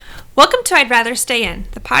Welcome to I'd Rather Stay In,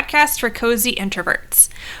 the podcast for cozy introverts.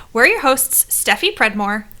 We're your hosts, Steffi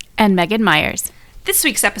Predmore and Megan Myers. This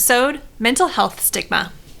week's episode, Mental Health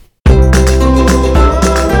Stigma.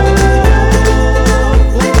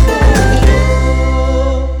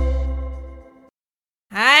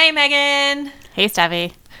 Hi, Megan. Hey,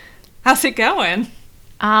 Steffi. How's it going?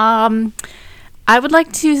 I would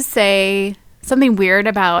like to say something weird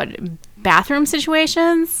about bathroom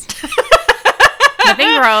situations.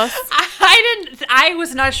 Nothing gross. I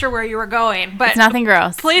was not sure where you were going, but it's nothing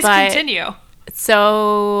gross. Please continue.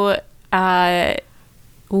 So,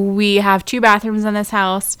 we have 2 bathrooms in this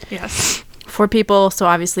house. Yes. 4 people, so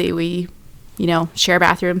obviously we, share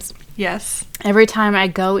bathrooms. Yes. Every time I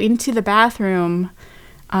go into the bathroom,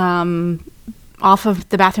 off of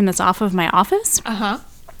the bathroom that's off of my office,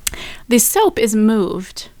 the soap is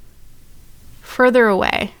moved further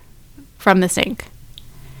away from the sink.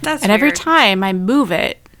 That's and weird. Every time I move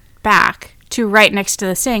it back to right next to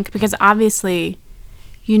the sink, because obviously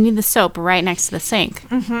you need the soap right next to the sink.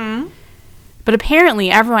 Mm-hmm. But apparently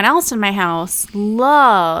everyone else in my house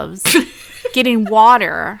loves getting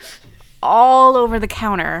water all over the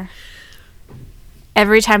counter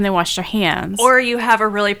every time they wash their hands. Or you have a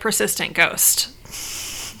really persistent ghost.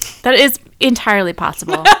 That is entirely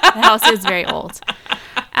possible. The house is very old.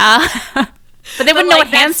 But they wouldn't know what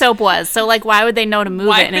hand soap was, so why would they know to move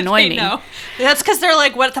it and annoy me? Know? That's because they're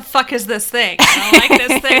like, what the fuck is this thing? I don't like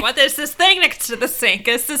this thing. What is this thing next to the sink?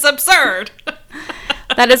 This is absurd.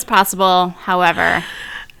 That is possible, however.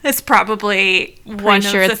 It's probably one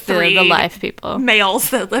of the 3 the live people.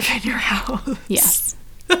 Males that live in your house. Yes.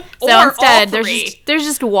 So instead, there's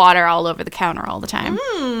just water all over the counter all the time.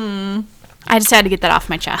 I just had to get that off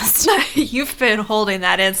my chest. You've been holding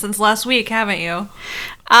that in since last week, haven't you?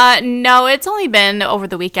 No, it's only been over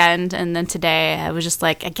the weekend, and then today I was just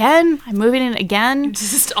like, again? I'm moving in again?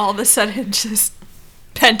 Just all of a sudden, just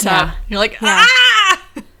pent up. You're like,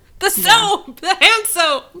 the soap! The hand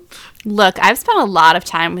soap! Look, I've spent a lot of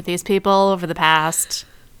time with these people over the past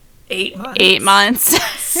 8 months. 8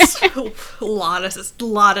 months. A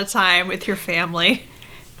lot of time with your family.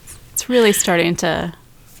 It's really starting to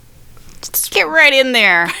just get right in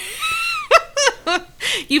there.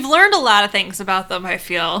 You've learned a lot of things about them, I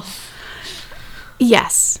feel.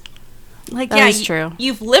 Yes. That is true.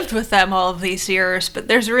 You've lived with them all of these years, but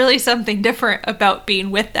there's really something different about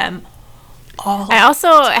being with them all. I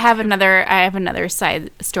also have another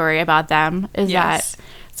side story about them.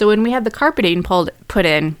 So when we had the carpeting put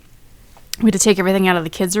in, we had to take everything out of the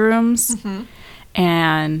kids' rooms. Mm-hmm.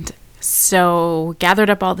 And so gathered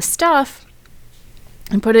up all the stuff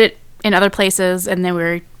and put it in other places, and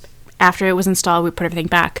then after it was installed, we put everything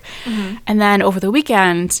back. Mm-hmm. And then over the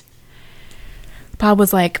weekend, Bob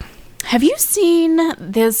was like, have you seen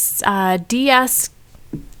this Nintendo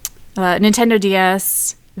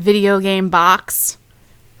DS video game box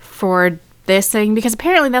for this thing? Because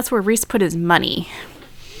apparently that's where Reese put his money.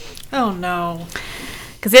 Oh, no.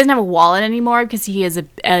 Because he doesn't have a wallet anymore because he is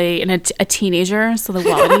a teenager, so the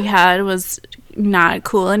wallet he had was not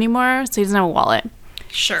cool anymore, so he doesn't have a wallet.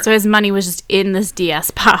 Sure. So his money was just in this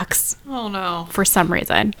DS box. Oh, no. For some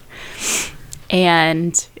reason.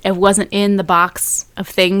 And it wasn't in the box of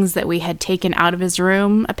things that we had taken out of his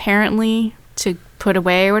room, apparently, to put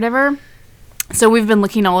away or whatever. So we've been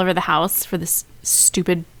looking all over the house for this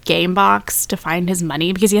stupid game box to find his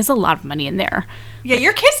money, because he has a lot of money in there. Yeah,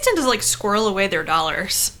 your kids tend to, squirrel away their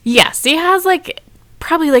dollars. Yes, he has,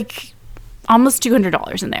 probably, almost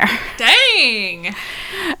 $200 in there. Dang!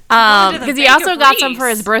 Because he also got some for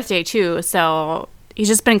his birthday, too, so he's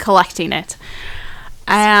just been collecting it.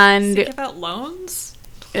 And think about loans?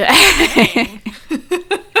 He'll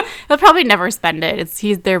probably never spend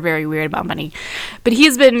it. They're very weird about money. But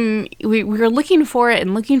we were looking for it,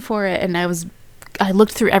 and I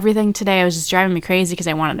looked through everything today. It was just driving me crazy because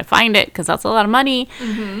I wanted to find it, because that's a lot of money.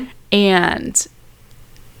 Mm-hmm. And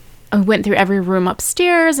I went through every room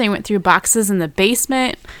upstairs, and I went through boxes in the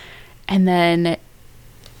basement, and then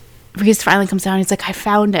Reese finally comes down and he's like, I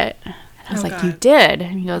found it. And I was like, God. You did?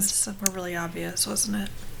 And he goes, it was somewhere really obvious, wasn't it?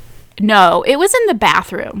 No, it was in the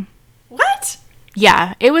bathroom. What?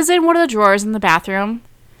 Yeah, it was in one of the drawers in the bathroom,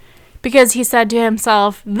 because he said to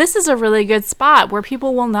himself, this is a really good spot where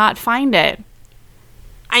people will not find it.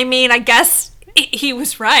 I mean, I guess he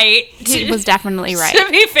was right. He was definitely right. To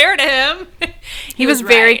be fair to him, he was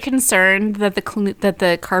very concerned that the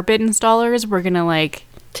carpet installers were gonna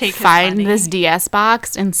find this DS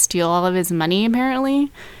box and steal all of his money, apparently.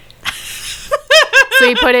 So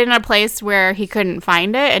he put it in a place where he couldn't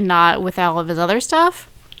find it, and not with all of his other stuff.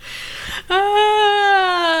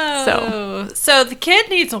 So the kid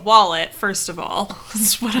needs a wallet, first of all.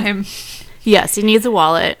 That's what I'm... Yes, he needs a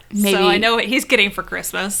wallet. Maybe so I know what he's getting for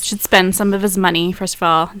Christmas. Should spend some of his money, first of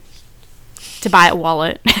all, to buy a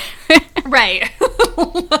wallet. Right.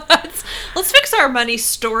 Let's fix our money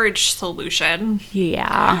storage solution.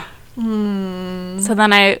 Yeah. So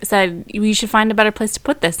then I said, we should find a better place to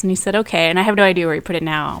put this. And he said, okay. And I have no idea where he put it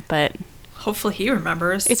now, but... Hopefully he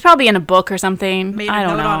remembers. It's probably in a book or something. Made a I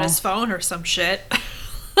don't note know. on his phone or some shit.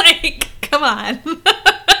 Like, come on.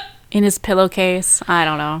 In his pillowcase. I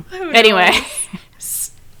don't know. Who Anyway.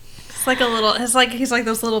 It's like a little... He's like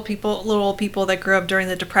those little old people that grew up during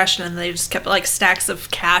the Depression and they just kept like stacks of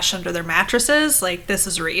cash under their mattresses. Like, this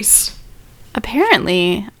is Reese.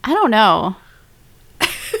 Apparently. I don't know.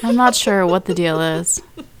 I'm not sure what the deal is.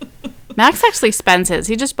 Max actually spends his.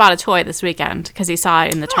 He just bought a toy this weekend because he saw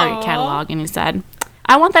it in the Target catalog and he said,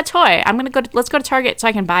 I want that toy. Let's go to Target so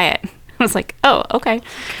I can buy it. I was like, oh, okay.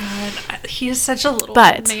 God, he is such a little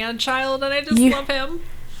man child and I just love him.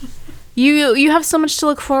 You have so much to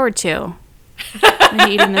look forward to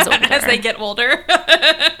when Eden is older. As they get older.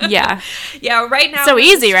 Yeah. Yeah, right now. So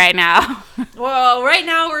easy right now. Well, right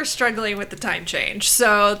now we're struggling with the time change.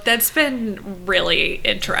 So that's been really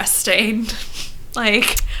interesting.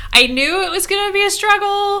 Like, I knew it was going to be a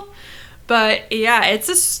struggle, but yeah,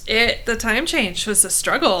 the time change was a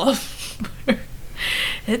struggle.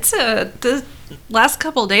 The last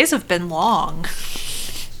couple of days have been long.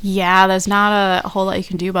 Yeah, there's not a whole lot you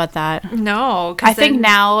can do about that. No, I think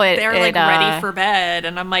now they're like ready for bed,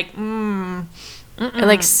 and I'm like, at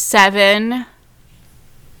like 7.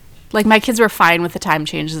 Like my kids were fine with the time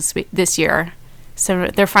change this year, so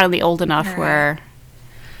they're finally old enough where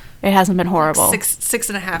it hasn't been horrible.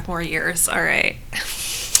 6.5 more years. All right.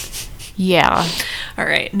 Yeah. All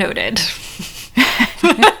right. Noted.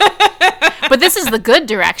 But this is the good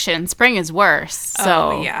direction. Spring is worse.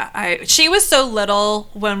 So yeah, she was so little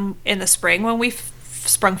in the spring when we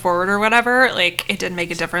sprung forward or whatever. Like it didn't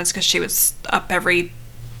make a difference because she was up every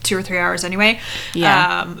 2 or 3 hours anyway.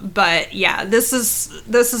 Yeah. But yeah, this is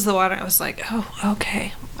the one I was like, oh,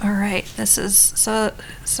 okay, all right. This is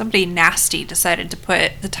somebody nasty decided to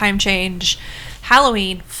put the time change,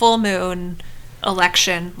 Halloween, full moon,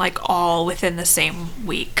 election, like all within the same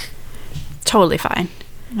week. Totally fine.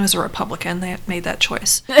 It was a Republican that made that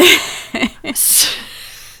choice.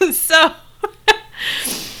 So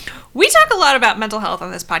we talk a lot about mental health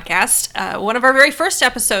on this podcast. One of our very first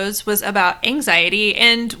episodes was about anxiety,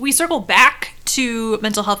 and we circle back to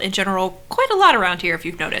mental health in general quite a lot around here, if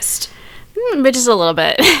you've noticed. But just a little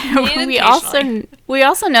bit. we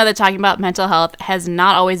also know that talking about mental health has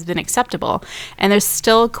not always been acceptable, and there's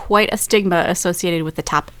still quite a stigma associated with the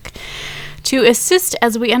topic. To assist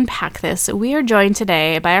as we unpack this, we are joined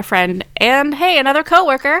today by a friend and, hey, another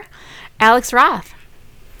coworker, Alex Roth.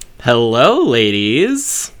 Hello,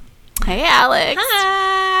 ladies. Hey, Alex.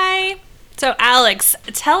 Hi. So, Alex,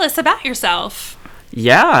 tell us about yourself.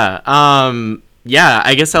 Yeah.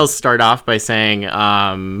 I guess I'll start off by saying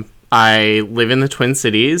I live in the Twin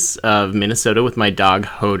Cities of Minnesota with my dog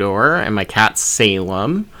Hodor and my cat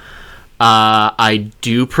Salem. I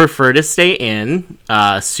do prefer to stay in.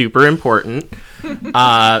 Super important.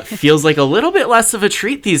 Feels like a little bit less of a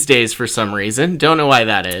treat these days for some reason. Don't know why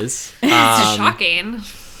that is. It's shocking.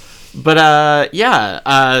 But I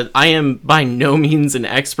am by no means an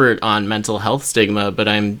expert on mental health stigma, but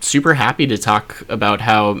I'm super happy to talk about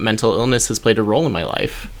how mental illness has played a role in my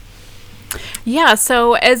life. Yeah,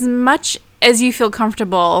 so as much as you feel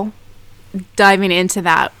comfortable diving into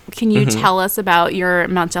that, can you tell us about your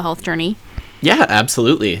mental health journey? Yeah,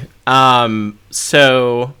 absolutely.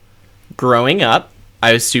 So growing up,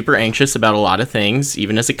 I was super anxious about a lot of things,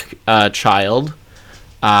 even as a child.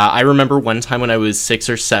 I remember one time when I was 6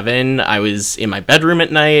 or 7, I was in my bedroom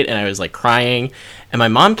at night and I was like crying, and my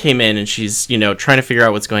mom came in and she's, trying to figure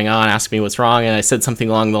out what's going on, asked me what's wrong, and I said something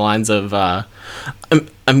along the lines of,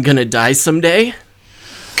 I'm gonna die someday.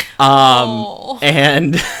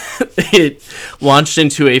 And it launched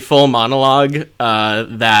into a full monologue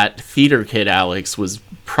that theater kid Alex was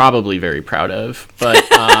probably very proud of. But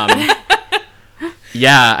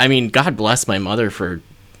yeah, I mean, God bless my mother for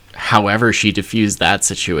however she diffused that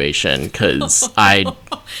situation, because I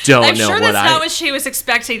don't I'm know sure what that's not what she was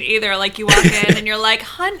expecting either. Like, you walk in and you're like,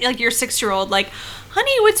 honey, like your 6-year-old, like,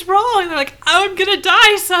 honey, what's wrong? And they're like, I'm gonna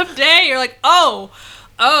die someday. You're like, oh,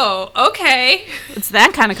 okay. It's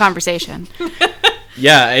that kind of conversation.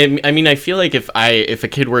 Yeah, I mean, I feel like if a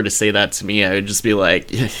kid were to say that to me, I would just be like,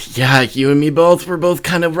 yeah, you and me both, we're both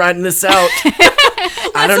kind of riding this out.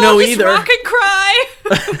 I don't know either. Rock and cry.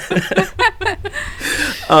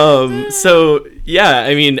 So Yeah,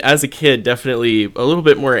 I mean, as a kid, definitely a little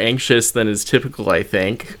bit more anxious than is typical, I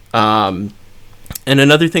think. And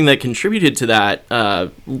another thing that contributed to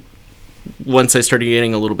that, once I started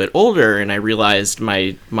getting a little bit older and I realized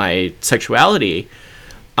my sexuality,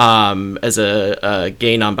 as a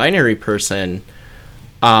gay non-binary person,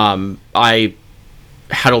 I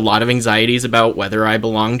had a lot of anxieties about whether I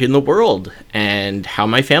belonged in the world and how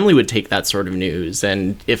my family would take that sort of news,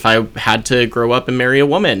 and if I had to grow up and marry a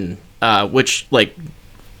woman, which, like,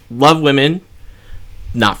 love women,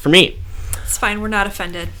 not for me. It's fine. We're not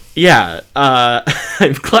offended. Yeah,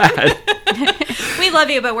 I'm glad. We love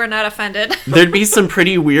you, but we're not offended. There'd be some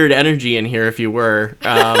pretty weird energy in here if you were.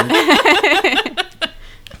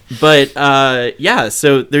 But yeah,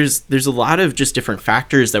 so there's a lot of just different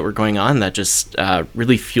factors that were going on that just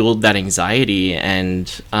really fueled that anxiety.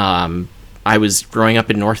 And I was growing up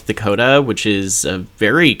in North Dakota, which is a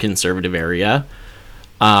very conservative area.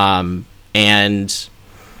 And,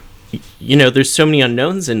 you know, there's so many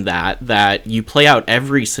unknowns in that you play out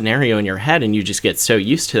every scenario in your head and you just get so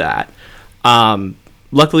used to that.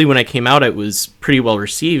 Luckily, when I came out, it was pretty well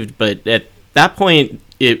received. But at that point,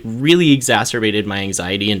 it really exacerbated my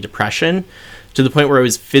anxiety and depression to the point where I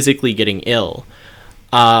was physically getting ill.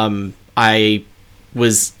 I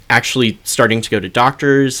was actually starting to go to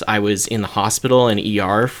doctors. I was in the hospital and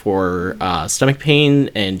ER for stomach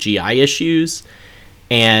pain and GI issues.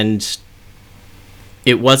 And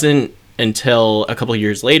it wasn't until a couple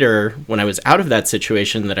years later, when I was out of that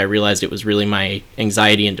situation, that I realized it was really my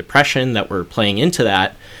anxiety and depression that were playing into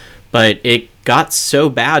that. But it got so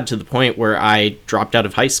bad to the point where I dropped out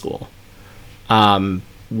of high school,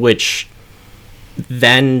 which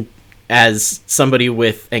then, as somebody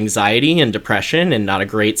with anxiety and depression and not a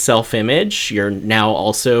great self-image, you're now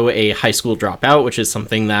also a high school dropout, which is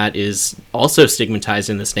something that is also stigmatized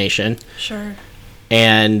in this nation. Sure.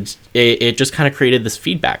 And it just kind of created this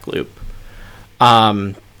feedback loop.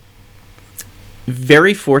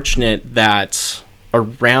 Very fortunate that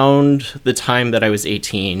around the time that I was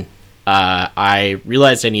 18, I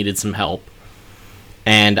realized I needed some help,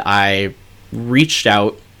 and I reached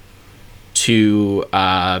out to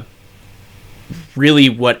really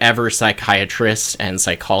whatever psychiatrist and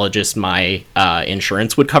psychologist my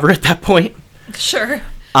insurance would cover at that point. Sure.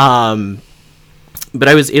 But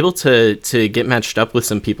I was able to get matched up with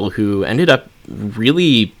some people who ended up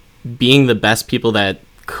really being the best people that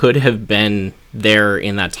could have been there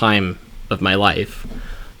in that time of my life.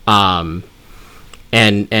 And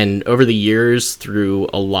over the years, through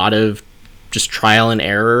a lot of just trial and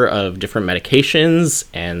error of different medications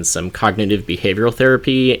and some cognitive behavioral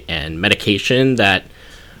therapy and medication that,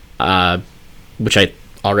 which I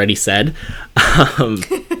already said.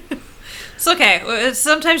 It's okay.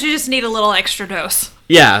 Sometimes you just need a little extra dose.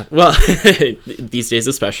 Yeah, well, these days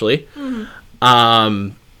especially. Mm-hmm.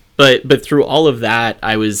 But through all of that,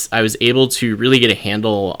 I was able to really get a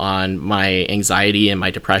handle on my anxiety and my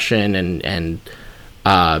depression and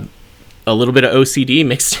a little bit of OCD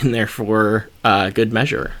mixed in there for good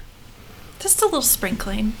measure. Just a little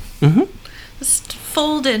sprinkling. Mm-hmm. Just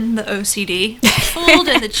fold in the OCD, fold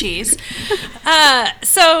in the cheese.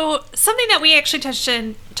 So something that we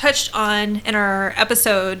actually touched on in our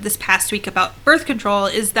episode this past week about birth control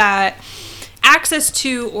is that access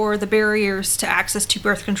to, or the barriers to access to,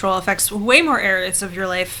 birth control affects way more areas of your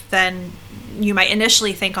life than you might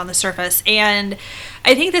initially think on the surface. And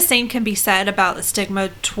I think the same can be said about the stigma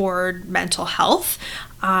toward mental health,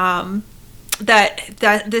 that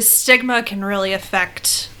this stigma can really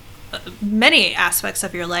affect many aspects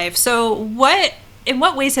of your life. So in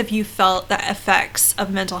what ways have you felt the effects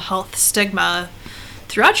of mental health stigma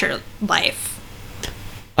throughout your life?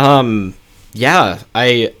 Yeah,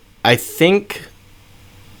 I think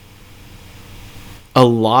a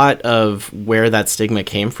lot of where that stigma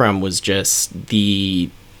came from was just the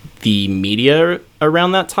media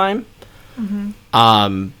around that time.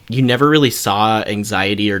 Mm-hmm. You never really saw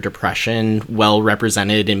anxiety or depression well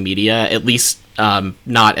represented in media, at least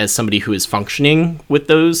not as somebody who is functioning with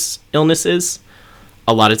those illnesses.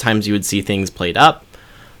 A lot of times you would see things played up,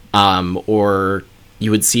 or you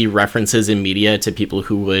would see references in media to people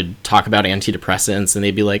who would talk about antidepressants, and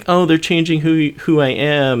they'd be like, oh, they're changing who I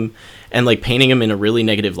am, and like painting them in a really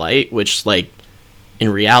negative light, which, like, in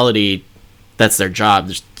reality, that's their job.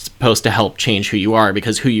 They're supposed to help change who you are,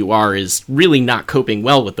 because who you are is really not coping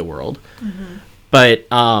well with the world. Mm-hmm. But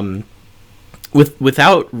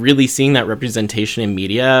without really seeing that representation in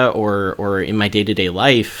media or in my day-to-day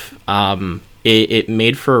life, it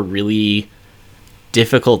made for a really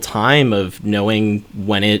difficult time of knowing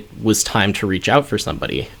when it was time to reach out for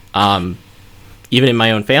somebody. Even in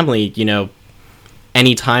my own family, you know,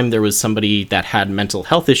 anytime there was somebody that had mental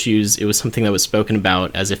health issues, it was something that was spoken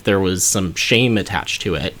about as if there was some shame attached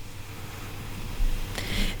to it.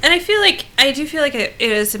 And I do feel like it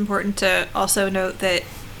is important to also note that,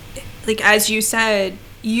 like, as you said,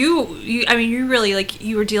 you really, like,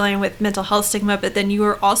 you were dealing with mental health stigma, but then you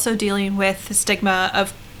were also dealing with the stigma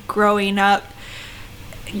of growing up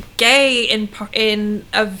gay in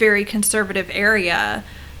a very conservative area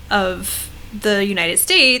of the United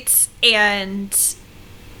States. And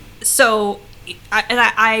so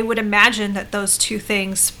I would imagine that those two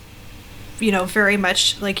things, you know, very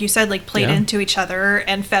much, like you said, like, played into each other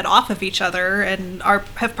and fed off of each other, and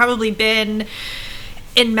have probably been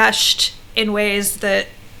enmeshed in ways that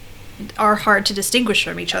are hard to distinguish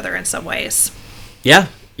from each other in some ways. Yeah.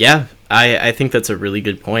 I think that's a really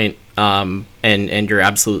good point. And you're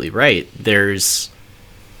absolutely right. There's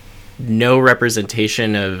no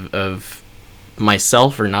representation of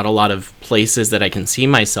myself, or not a lot of places that I can see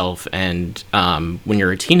myself. And when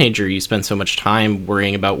you're a teenager, you spend so much time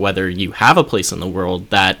worrying about whether you have a place in the world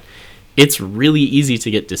that it's really easy to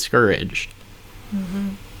get discouraged. Mm-hmm.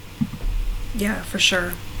 Yeah, for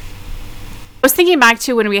sure. I was thinking back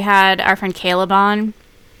to when we had our friend Caleb on,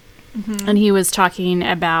 and he was talking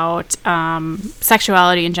about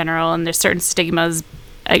sexuality in general, and there's certain stigmas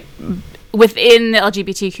within the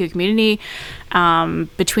LGBTQ community,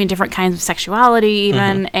 between different kinds of sexuality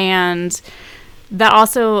even, and that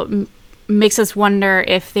also makes us wonder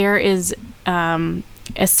if there is a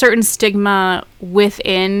certain stigma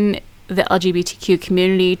within the LGBTQ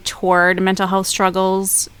community toward mental health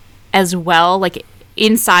struggles as well, like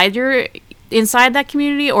inside that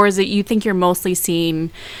community, or is it you think you're mostly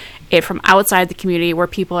seeing it from outside the community, where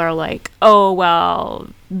people are like, oh, well,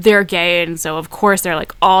 they're gay, and so of course they're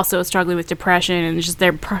like also struggling with depression, and just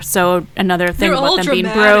so another thing they're about them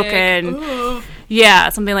dramatic. Being broken. Ugh. Yeah,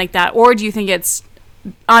 something like that. Or do you think it's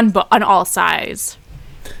on all sides?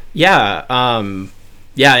 Yeah. I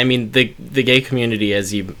mean, the gay community,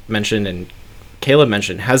 as you mentioned and Caleb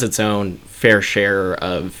mentioned, has its own fair share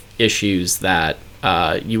of issues that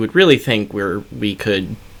you would really think we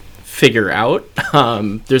could figure out.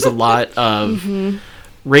 There's a lot of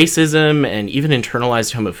racism and even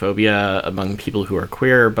internalized homophobia among people who are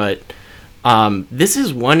queer, but this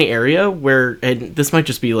is one area where, and this might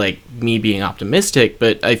just be like me being optimistic,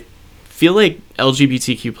 but I feel like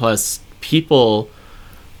LGBTQ plus people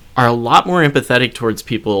are a lot more empathetic towards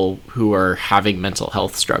people who are having mental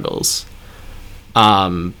health struggles.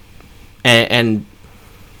 And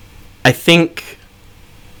I think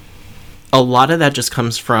a lot of that just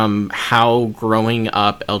comes from how growing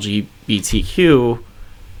up LGBTQ,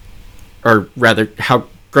 or rather how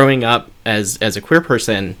growing up as a queer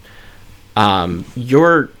person,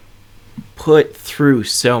 you're put through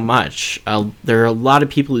so much. There are a lot of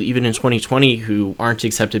people, even in 2020, who aren't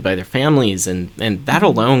accepted by their families, and that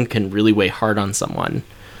alone can really weigh hard on someone.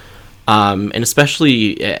 And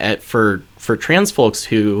especially for trans folks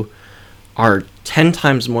who are 10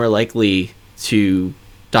 times more likely to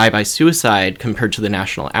die by suicide compared to the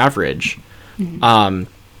national average.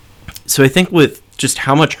 So I think with just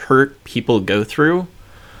how much hurt people go through,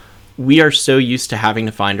 we are so used to having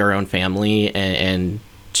to find our own family and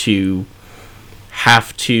to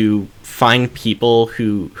have to find people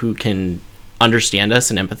who can understand us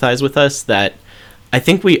and empathize with us, that I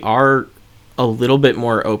think we are a little bit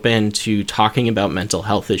more open to talking about mental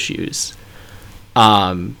health issues.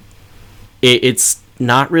 It's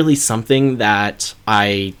not really something that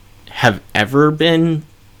I have ever been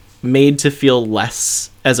made to feel less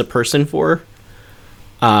as a person for.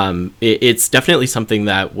 It's definitely something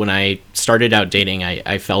that when I started out dating,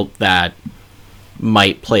 I felt that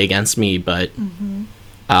might play against me, but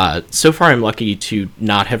so far I'm lucky to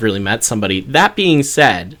not have really met somebody. That being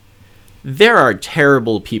said, there are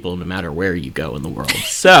terrible people no matter where you go in the world.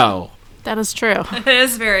 So that is true. It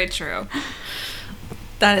is very true.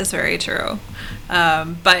 That is very true.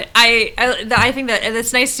 But I think that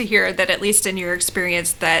it's nice to hear that, at least in your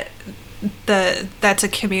experience, that that's a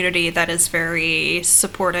community that is very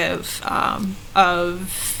supportive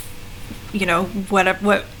of, you know, what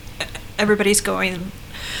everybody's going.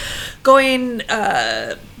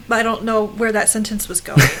 I don't know where that sentence was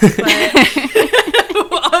going, but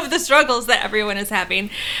of the struggles that everyone is having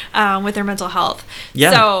with their mental health.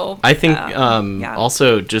 Yeah, so I think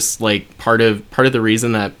also just like part of the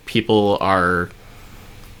reason that people are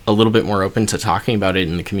a little bit more open to talking about it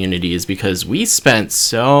in the community is because we spent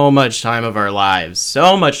so much time of our lives,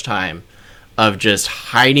 so much time of just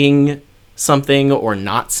hiding something or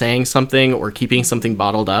not saying something or keeping something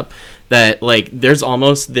bottled up, that like there's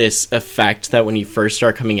almost this effect that when you first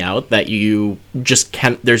start coming out that you just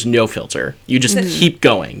can't, there's no filter, you just keep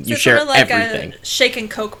going, you share sort of like everything. a shake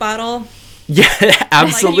and Coke bottle. Yeah,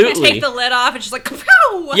 absolutely. Like you can take the lid off and just like,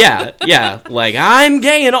 pow! yeah, like I'm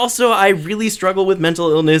gay and also I really struggle with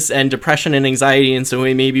mental illness and depression and anxiety, and so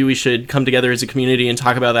maybe we should come together as a community and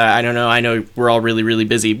talk about that. I don't know, I know we're all really, really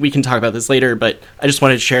busy, we can talk about this later, but I just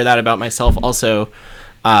wanted to share that about myself. Also,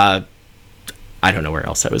 I don't know where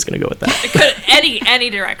else I was going to go with that. It could any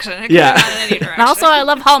direction. It could Yeah. have gone in any direction. And also, I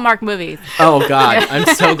love Hallmark movies. Oh God,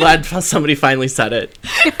 I'm so glad somebody finally said it.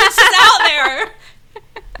 It's just out there.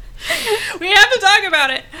 We have to talk about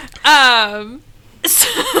it.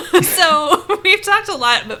 So we've talked a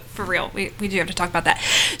lot, but for real, we do have to talk about that.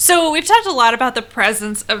 So we've talked a lot about the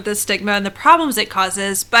presence of the stigma and the problems it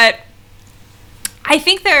causes, but I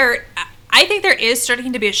think there is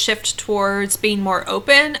starting to be a shift towards being more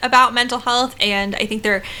open about mental health, and I think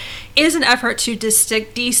there is an effort to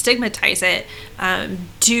destigmatize it.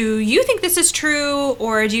 Do you think this is true,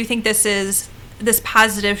 or do you think this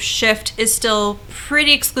positive shift is still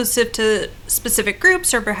pretty exclusive to specific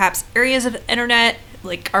groups or perhaps areas of the internet?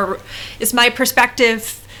 Like, is my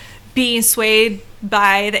perspective being swayed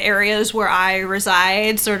by the areas where I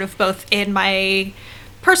reside, sort of both in my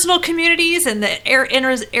personal communities and the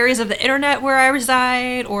areas of the internet where I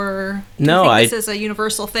reside, or do you think this is a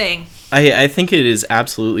universal thing? I think it is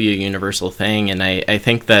absolutely a universal thing, and I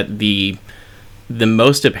think that the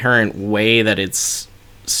most apparent way that it's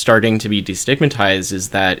starting to be destigmatized is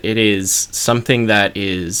that it is something that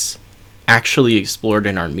is actually explored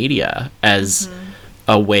in our media as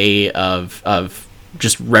a way of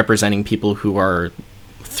just representing people who are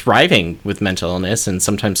thriving with mental illness and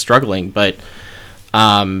sometimes struggling, but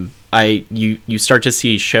you start to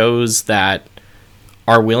see shows that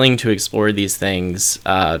are willing to explore these things.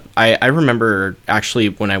 I remember actually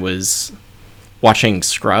when I was watching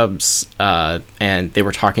Scrubs, and they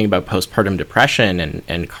were talking about postpartum depression,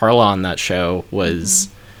 and Carla on that show was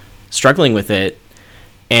struggling with it.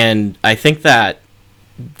 And I think that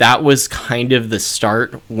was kind of the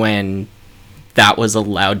start when that was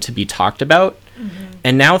allowed to be talked about.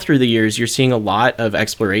 And now through the years, you're seeing a lot of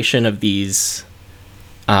exploration of these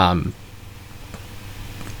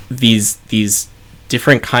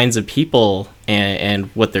different kinds of people and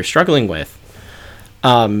what they're struggling with.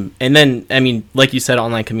 And then, I mean, like you said,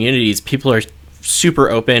 online communities, people are super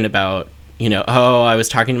open about, oh, I was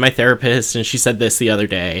talking to my therapist and she said this the other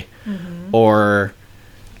day. Or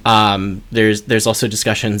there's also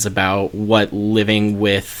discussions about what living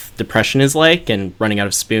with depression is like and running out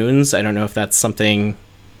of spoons. I don't know if that's something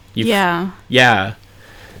Yeah.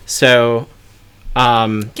 So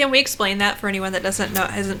can we explain that for anyone that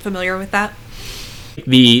isn't familiar with that?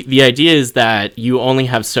 The idea is that you only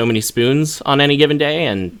have so many spoons on any given day,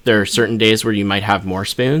 and there are certain days where you might have more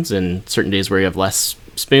spoons and certain days where you have less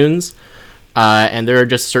spoons. And there are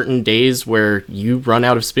just certain days where you run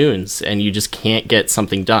out of spoons and you just can't get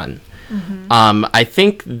something done. I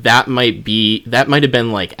think that might have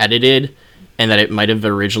been like edited, and that it might have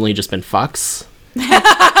originally just been fucks.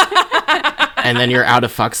 And then you're out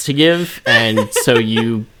of fucks to give, and so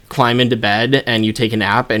you climb into bed and you take a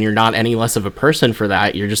nap, and you're not any less of a person for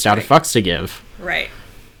that. You're just out of fucks to give. Right.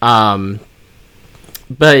 But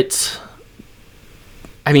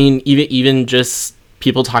I mean, even just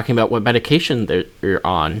people talking about what medication they're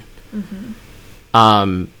on. I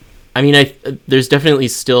mean, there's definitely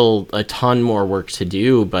still a ton more work to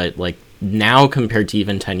do, but like now compared to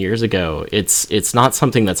even 10 years ago, it's not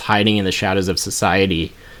something that's hiding in the shadows of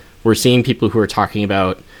society. We're seeing people who are talking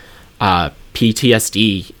about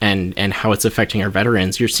PTSD and how it's affecting our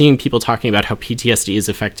veterans. You're seeing people talking about how PTSD is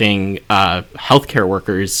affecting healthcare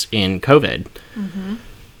workers in COVID.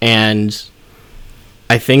 And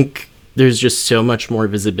I think there's just so much more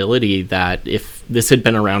visibility that if this had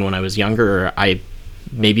been around when I was younger, I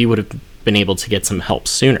maybe would have been able to get some help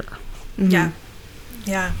sooner. Yeah,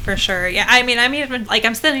 for sure. Yeah, I mean, like,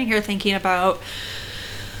 I'm sitting here thinking about,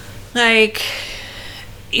 like,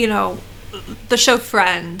 the show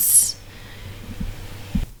Friends,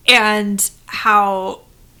 and how,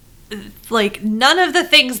 like, none of the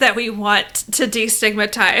things that we want to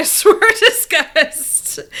destigmatize were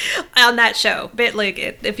discussed on that show. But, like,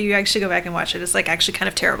 if you actually go back and watch it, it's, like, actually kind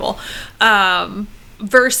of terrible.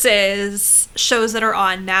 Versus shows that are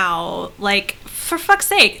on now, like, for fuck's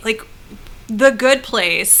sake, like, The Good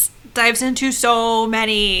Place dives into so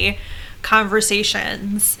many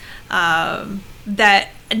conversations that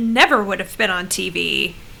never would have been on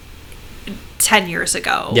TV 10 years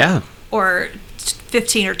ago. Yeah. Or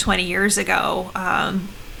 15 or 20 years ago.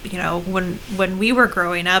 when we were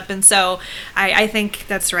growing up. And so I think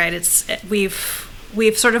that's right.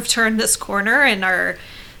 We've sort of turned this corner and are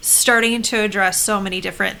starting to address so many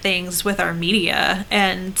different things with our media,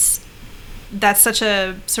 and that's such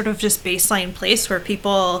a sort of just baseline place where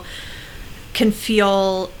people can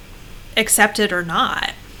feel accepted or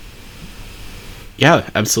not. Yeah,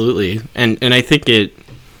 absolutely. And I think it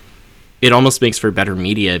almost makes for better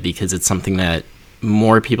media because it's something that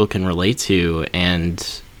more people can relate to,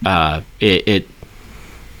 and it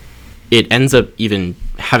ends up even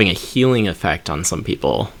having a healing effect on some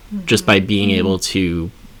people just by being able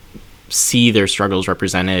to see their struggles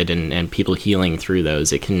represented and people healing through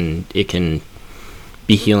those. It can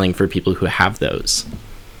be healing for people who have those.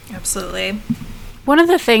 Absolutely. One of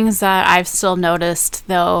the things that I've still noticed,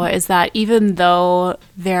 though, is that even though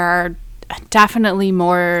there are definitely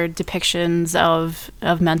more depictions of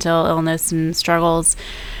mental illness and struggles,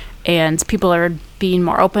 and people are being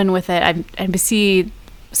more open with it, I see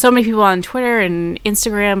so many people on Twitter and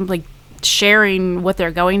Instagram like sharing what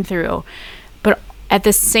they're going through. But at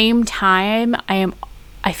the same time,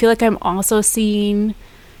 I feel like I'm also seeing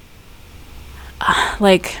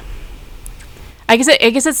like, I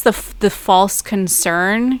guess it's the false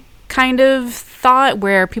concern kind of thought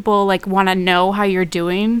where people like want to know how you're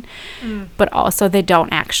doing, but also they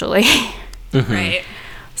don't actually. Mm-hmm. Right.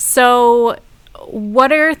 So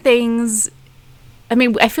what are things, I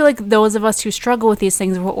mean, I feel like those of us who struggle with these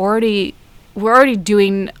things, we're already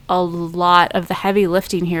doing a lot of the heavy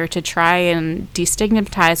lifting here to try and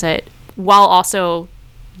destigmatize it while also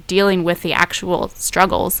dealing with the actual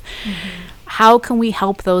struggles. Mm-hmm. How can we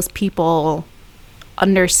help those people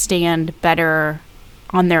understand better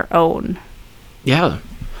on their own? Yeah.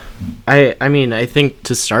 I mean, I think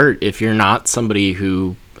to start, if you're not somebody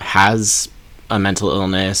who has a mental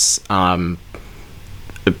illness, a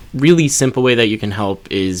really simple way that you can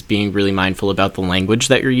help is being really mindful about the language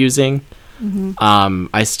that you're using. Mm-hmm.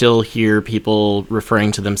 I still hear people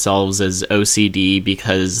referring to themselves as OCD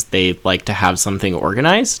because they like to have something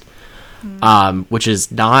organized, which is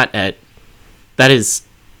that is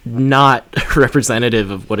not representative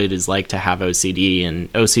of what it is like to have OCD,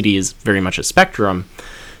 and OCD is very much a spectrum,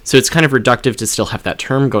 so it's kind of reductive to still have that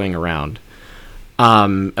term going around,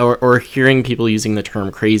 or hearing people using the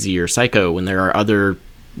term crazy or psycho when there are other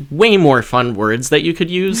way more fun words that you could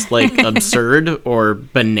use, like absurd or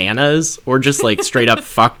bananas or just like straight up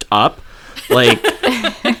fucked up. Like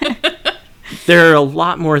there are a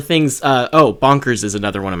lot more things. Bonkers is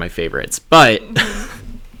another one of my favorites, but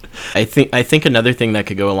I think another thing that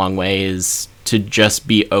could go a long way is to just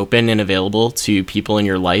be open and available to people in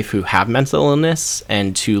your life who have mental illness,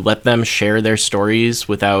 and to let them share their stories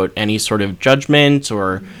without any sort of judgment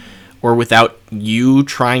or without you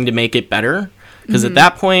trying to make it better. Because at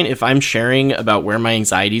that point, if I'm sharing about where my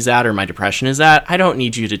anxiety's at or my depression is at, I don't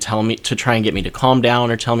need you to tell me to try and get me to calm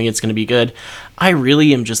down or tell me it's going to be good. I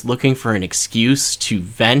really am just looking for an excuse to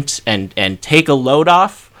vent and take a load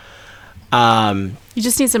off. You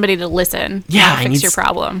just need somebody to listen. Yeah, and fix your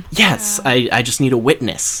problem. Yes, yeah. I just need a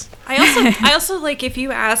witness. I also like, if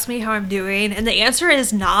you ask me how I'm doing and the answer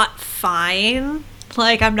is not fine,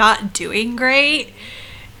 like I'm not doing great,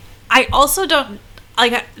 I also don't,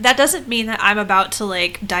 like, that doesn't mean that I'm about to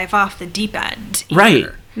like dive off the deep end either. Right.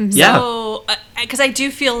 Mm-hmm. Yeah. So, because I do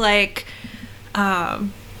feel like I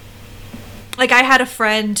had a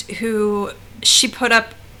friend who she put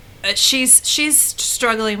up, she's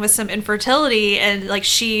struggling with some infertility, and like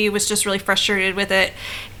she was just really frustrated with it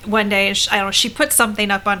one day, and she put something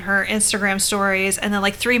up on her Instagram stories, and then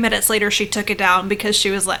like 3 minutes later she took it down because she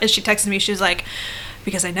was like, she texted me, she was like,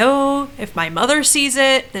 because I know if my mother sees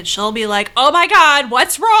it, then she'll be like, oh my god,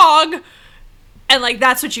 what's wrong? And like,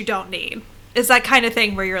 that's what you don't need. It's that kind of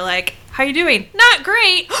thing where you're like, how you doing? Not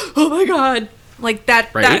great. Oh my god. Like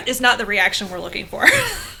that, right? That is not the reaction we're looking for.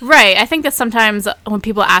 Right. I think that sometimes when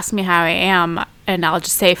people ask me how I am, and I'll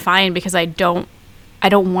just say fine, because I don't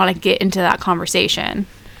want to get into that conversation.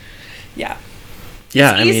 Yeah.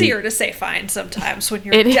 Yeah. It's easier to say fine sometimes when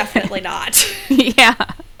you're definitely not. Yeah.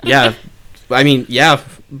 Yeah. I mean, yeah,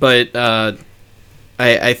 but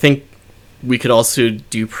I think we could also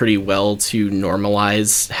do pretty well to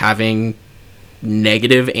normalize having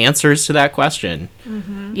negative answers to that question.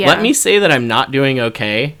 Mm-hmm. Yeah. Let me say that I'm not doing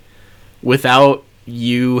okay without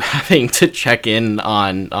you having to check in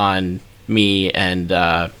on me, and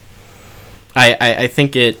I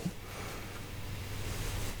think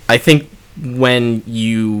when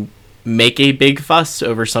you make a big fuss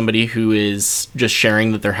over somebody who is just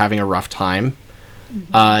sharing that they're having a rough time,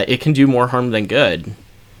 it can do more harm than good.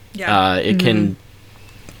 Yeah. It can,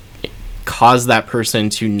 cause that person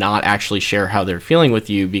to not actually share how they're feeling with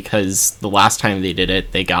you, because the last time they did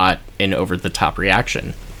it, they got an over-the-top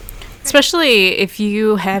reaction. Especially if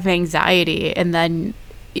you have anxiety, and then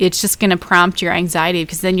it's just going to prompt your anxiety,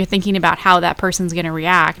 because then you're thinking about how that person's going to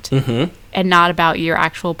react, and not about your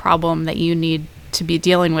actual problem that you need to be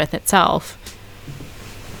dealing with itself.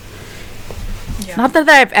 Yeah. Not that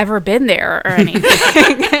I've ever been there or anything. Not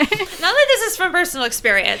that this is from personal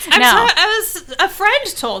experience. A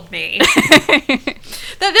friend told me that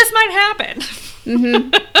this might happen.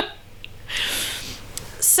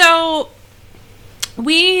 So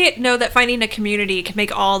we know that finding a community can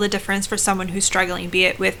make all the difference for someone who's struggling, be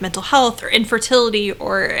it with mental health or infertility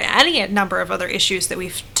or any number of other issues that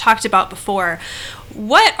we've talked about before.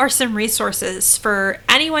 What are some resources for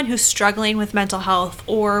anyone who's struggling with mental health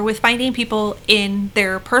or with finding people in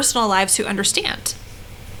their personal lives who understand?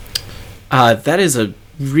 That is a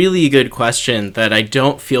really good question that I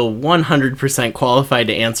don't feel 100% qualified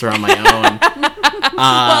to answer on my own.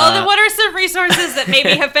 Well, then what are some resources that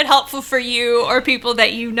maybe have been helpful for you or people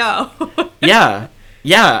that you know? Yeah.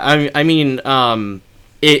 I mean,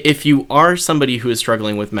 if you are somebody who is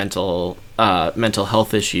struggling with mental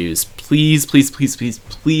health issues, please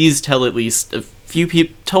tell at least a few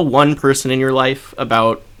people, tell one person in your life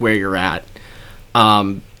about where you're at.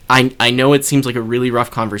 I know it seems like a really rough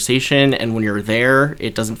conversation, and when you're there,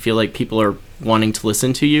 it doesn't feel like people are wanting to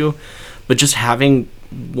listen to you, but just having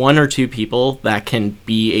one or two people that can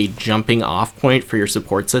be a jumping off point for your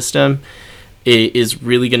support system is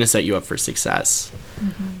really going to set you up for success.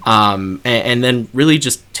 And then really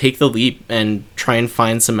just take the leap and try and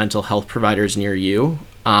find some mental health providers near you.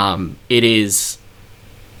 It is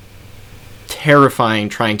terrifying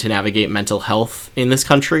trying to navigate mental health in this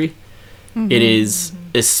country. It is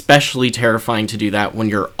especially terrifying to do that when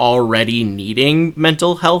you're already needing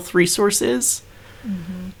mental health resources.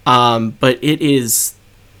 But it is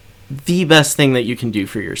the best thing that you can do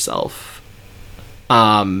for yourself.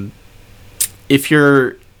 If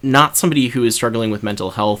you're not somebody who is struggling with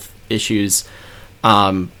mental health issues,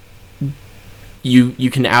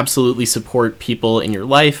 you can absolutely support people in your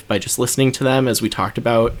life by just listening to them, as we talked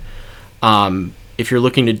about. If you're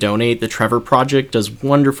looking to donate, the Trevor Project does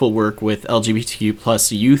wonderful work with LGBTQ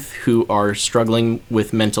plus youth who are struggling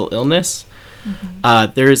with mental illness.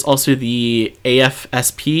 There is also the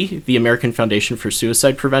AFSP, the American Foundation for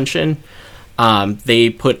Suicide Prevention.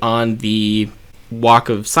 They put on the Walk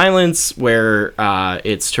of Silence, where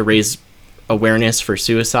it's to raise awareness for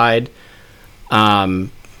suicide.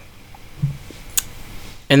 And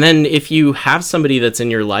then if you have somebody that's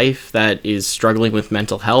in your life that is struggling with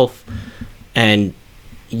mental health and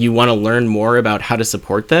you want to learn more about how to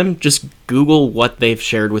support them, just Google what they've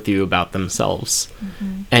shared with you about themselves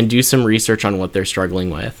and do some research on what they're struggling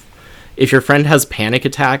with. If your friend has panic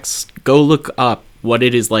attacks, go look up what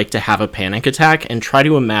it is like to have a panic attack and try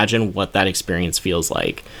to imagine what that experience feels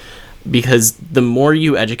like. Because the more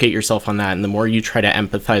you educate yourself on that and the more you try to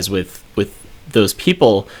empathize with those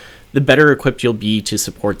people, the better equipped you'll be to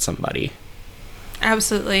support somebody.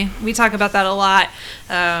 Absolutely. We talk about that a lot.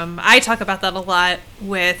 I talk about that a lot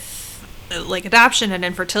with like adoption and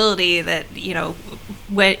infertility, that, you know,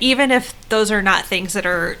 even if those are not things that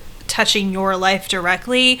are touching your life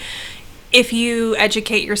directly, if you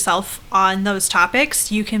educate yourself on those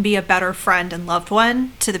topics, you can be a better friend and loved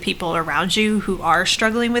one to the people around you who are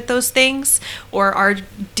struggling with those things or are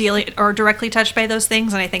dealing or directly touched by those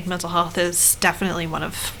things. And I think mental health is definitely one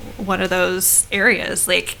of those areas.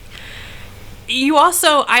 Like,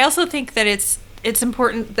 I also think that it's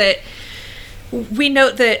important that we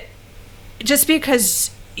note that just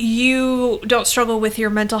because you don't struggle with your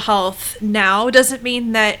mental health now doesn't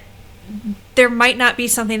mean that there might not be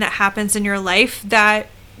something that happens in your life that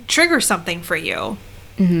triggers something for you.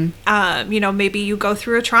 You know, maybe you go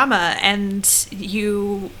through a trauma and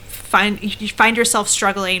you find yourself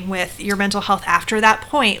struggling with your mental health after that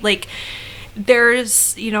point. Like,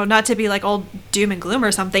 there's, you know, not to be like all doom and gloom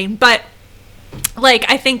or something, but like,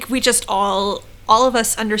 I think we just all of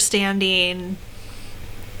us understanding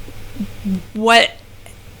what,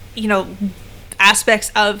 you know,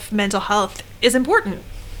 aspects of mental health is important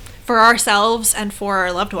for ourselves and for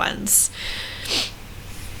our loved ones.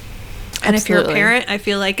 And if you're a parent, I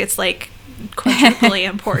feel like it's like quadruply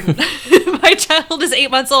important. My child is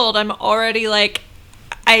 8 months old. I'm already like,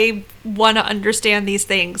 I want to understand these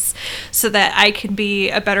things so that I can be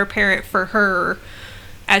a better parent for her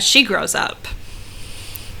as she grows up.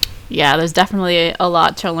 Yeah, there's definitely a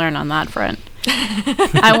lot to learn on that front.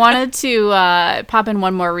 I wanted to pop in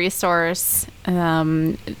one more resource,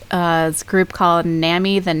 It's a group called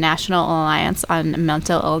NAMI, the National Alliance on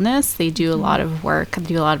Mental Illness. They do a lot of work, they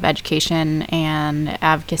do a lot of education and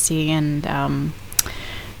advocacy, and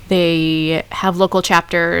they have local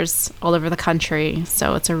chapters all over the country.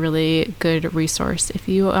 So it's a really good resource if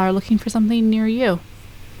you are looking for something near you.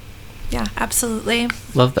 Yeah, absolutely.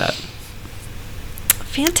 Love that.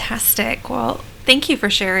 Fantastic. Well, thank you for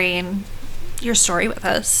sharing your story with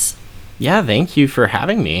us. Yeah, thank you for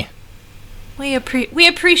having me. We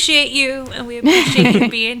appreciate you, and we appreciate you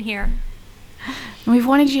being here. We've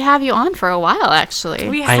wanted to have you on for a while, actually.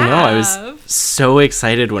 We I have. know. I was so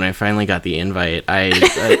excited when I finally got the invite. He had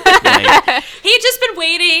just been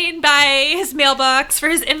waiting by his mailbox for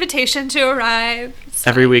his invitation to arrive.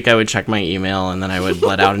 Every week I would check my email, and then I would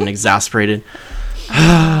let out an exasperated,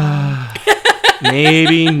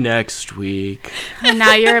 maybe next week. And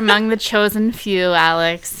now you're among the chosen few,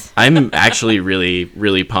 Alex. I'm actually really,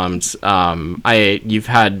 really pumped. You've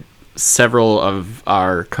had several of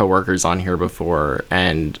our coworkers on here before,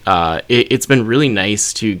 and it's been really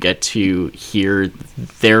nice to get to hear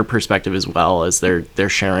their perspective as well, as they're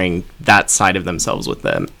sharing that side of themselves with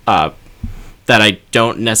them that I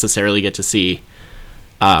don't necessarily get to see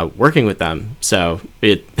working with them. So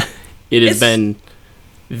it has been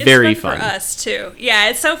very fun for us too. Yeah,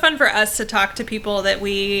 it's so fun for us to talk to people that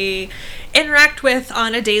we interact with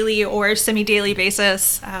on a daily or semi-daily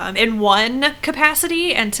basis in one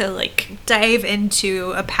capacity, and to like dive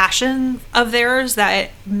into a passion of theirs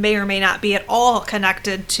that may or may not be at all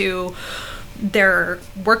connected to their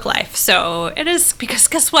work life. So it is, because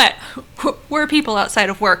guess what? We're people outside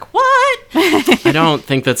of work. What? I don't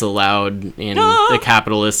think that's allowed in a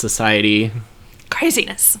capitalist society.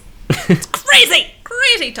 Craziness. It's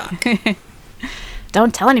crazy talk.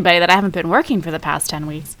 Don't tell anybody that I haven't been working for the past 10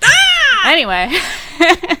 weeks. Anyway.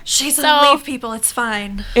 She's gonna leave, people. It's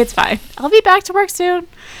fine. It's fine. I'll be back to work soon.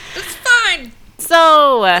 It's fine.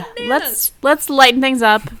 So let's lighten things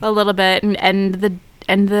up a little bit and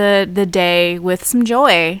end the day with some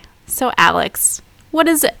joy. So Alex, what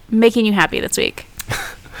is making you happy this week?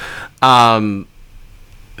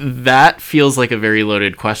 That feels like a very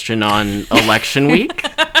loaded question on election week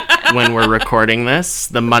when we're recording this,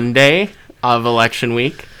 the Monday of election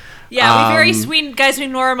week. Yeah, we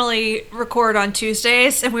normally record on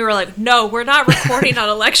Tuesdays, and we were like, no, we're not recording on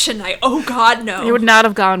election night. Oh, God, no. It would not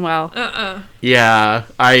have gone well. Yeah,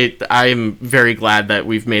 I'm very glad that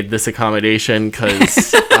we've made this accommodation,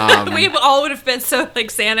 because... we all would have been so, like,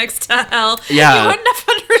 Xanax to hell. Yeah. You wouldn't have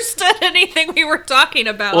understood anything we were talking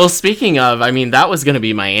about. Well, speaking of, I mean, that was going to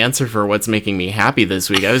be my answer for what's making me happy this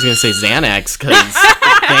week. I was going to say Xanax, because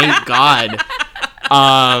thank God...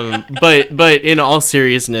 but in all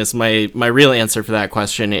seriousness, my real answer for that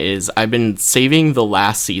question is I've been saving the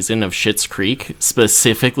last season of Schitt's Creek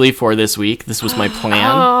specifically for this week. This was my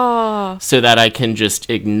plan, so that I can just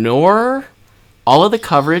ignore all of the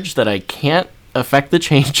coverage that I can't affect the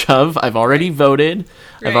change of. I've already voted.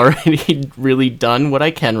 Right. I've already really done what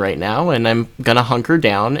I can right now, and I'm gonna hunker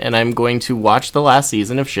down, and I'm going to watch the last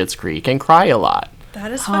season of Schitt's Creek and cry a lot.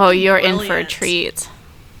 That is you're brilliant. In for a treat.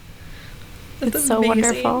 That's it's so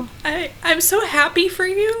amazing. Wonderful. I'm so happy for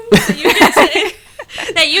you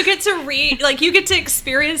that you get to read, like, you get to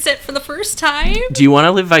experience it for the first time. Do you want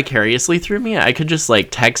to live vicariously through me? I could just like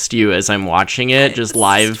text you as I'm watching it, just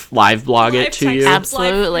live blog it to you.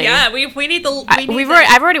 Absolutely. Yeah, we need the.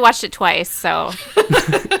 I've already watched it twice, so.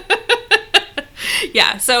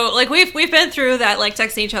 Yeah, so like we've been through that, like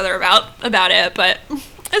texting each other about it, but.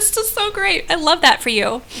 It's just so great. I love that for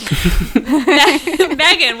you.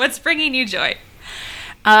 Megan, what's bringing you joy?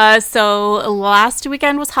 So last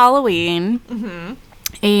weekend was Halloween. Mm-hmm.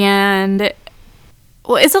 And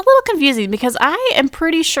it's a little confusing because I am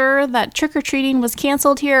pretty sure that trick-or-treating was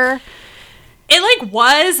canceled here. It like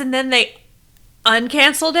was, and then they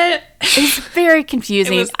uncanceled it. It's very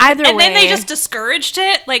confusing. Either way. And then they just discouraged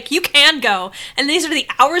it. Like, you can go. And these are the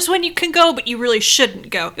hours when you can go, but you really shouldn't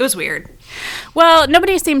go. It was weird. Well,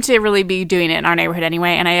 nobody seemed to really be doing it in our neighborhood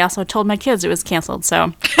anyway, and I also told my kids it was canceled,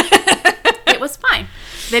 so it was fine.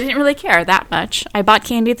 They didn't really care that much. I bought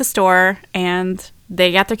candy at the store, and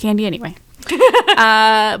they got their candy anyway.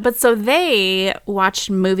 But so they watched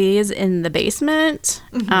movies in the basement,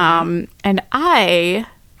 and I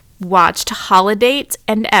watched Holiday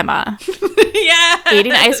and Emma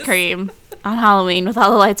eating ice cream on Halloween with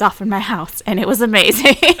all the lights off in my house, and it was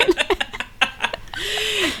amazing.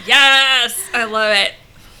 Yes, I love it.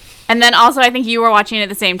 And then also, I think you were watching it at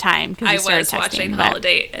the same time. I was watching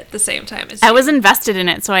Holiday at the same time as you. I was invested in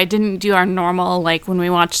it, so I didn't do our normal, like, when we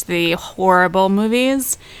watch the horrible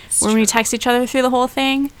movies, where we text each other through the whole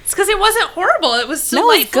thing. It's because it wasn't horrible. It was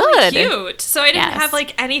delightfully cute. So I didn't have,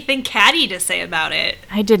 like, anything catty to say about it.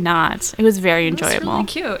 I did not. It was very enjoyable. It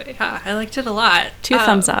was really cute. Yeah, I liked it a lot. 2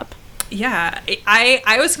 thumbs up. Yeah,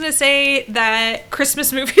 I was going to say that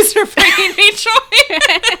Christmas movies are bringing me joy.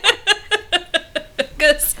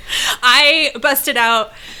 Because I busted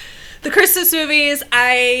out the Christmas movies.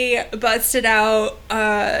 I busted out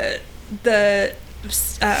I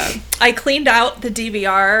cleaned out the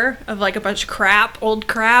DVR of like a bunch of old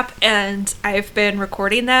crap, and I've been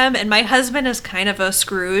recording them. And my husband is kind of a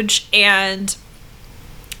Scrooge, and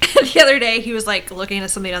the other day he was like looking at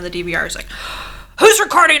something on the DVR. He's like, who's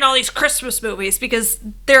recording all these Christmas movies? Because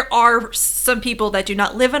there are some people that do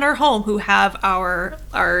not live in our home who have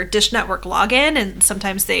our Dish Network login, and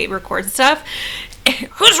sometimes they record stuff.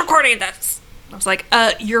 Who's recording this? I was like,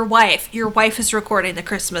 your wife. Your wife is recording the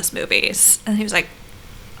Christmas movies. And he was like,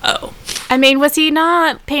 oh. I mean, was he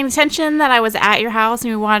not paying attention that I was at your house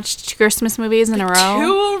and we watched 2 Christmas movies in a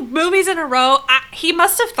row? 2 movies in a row? He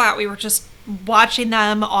must have thought we were just watching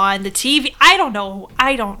them on the TV. I don't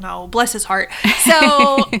know. Bless his heart.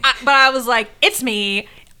 So, but I was like, it's me.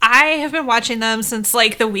 I have been watching them since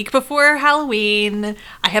like the week before Halloween.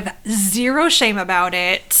 I have zero shame about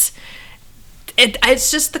it. It's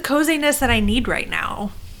just the coziness that I need right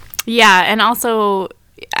now. Yeah, and also,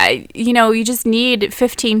 you just need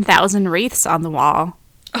 15,000 wreaths on the wall.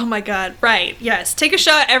 Oh my God! Right? Yes. Take a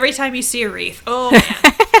shot every time you see a wreath. Oh man.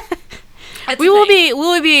 We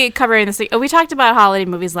will be covering this. We talked about holiday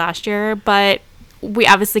movies last year, but we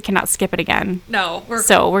obviously cannot skip it again. No, we're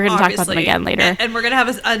going to talk about them again later, and we're going to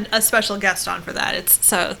have a special guest on for that.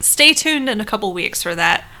 So stay tuned in a couple weeks for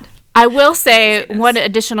that. I will say one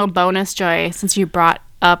additional bonus, Joy, since you brought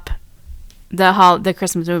up the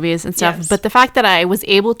Christmas movies and stuff, but the fact that I was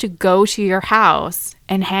able to go to your house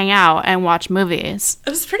and hang out and watch movies. It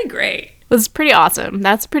was pretty great. It was pretty awesome.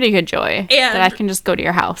 That's pretty good joy. That I can just go to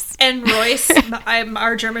your house. And Royce,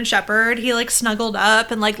 our German Shepherd, he like snuggled up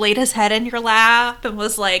and like laid his head in your lap and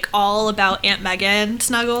was like all about Aunt Megan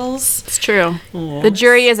snuggles. It's true. Aww. The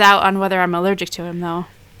jury is out on whether I'm allergic to him though.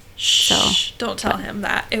 Shh! Don't tell him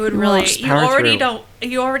that. It would really. You already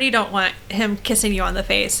don't want him kissing you on the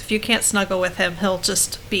face. If you can't snuggle with him, he'll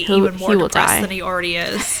just be even more depressed than he already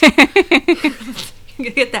is.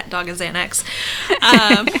 Get that dog a Xanax.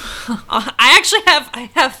 I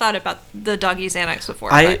have thought about the doggy Xanax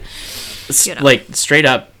before. Like straight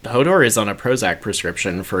up, Hodor is on a Prozac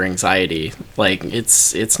prescription for anxiety. Like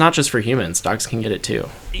it's not just for humans. Dogs can get it too.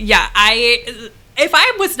 Yeah, if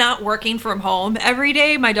I was not working from home every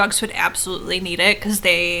day, my dogs would absolutely need it because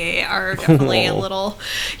they are definitely a little,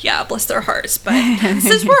 bless their hearts. But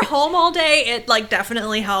since we're home all day, it like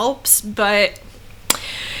definitely helps. But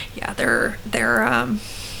yeah, they're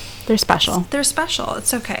special. They're special.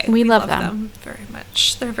 It's okay. We love them very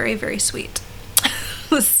much. They're very, very sweet.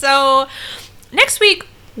 So next week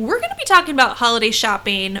we're going to be talking about holiday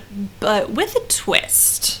shopping, but with a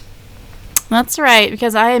twist. That's right,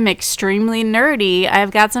 because I am extremely nerdy.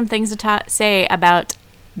 I've got some things to say about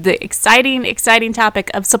the exciting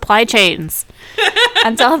topic of supply chains.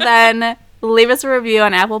 Until then, leave us a review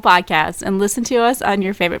on Apple Podcasts and listen to us on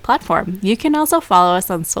your favorite platform. You can also follow us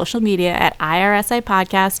on social media at IRSI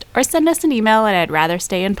Podcast or send us an email at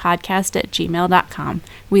I'dRatherStayInPodcast@gmail.com.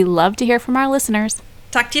 We love to hear from our listeners.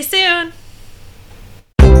 Talk to you soon.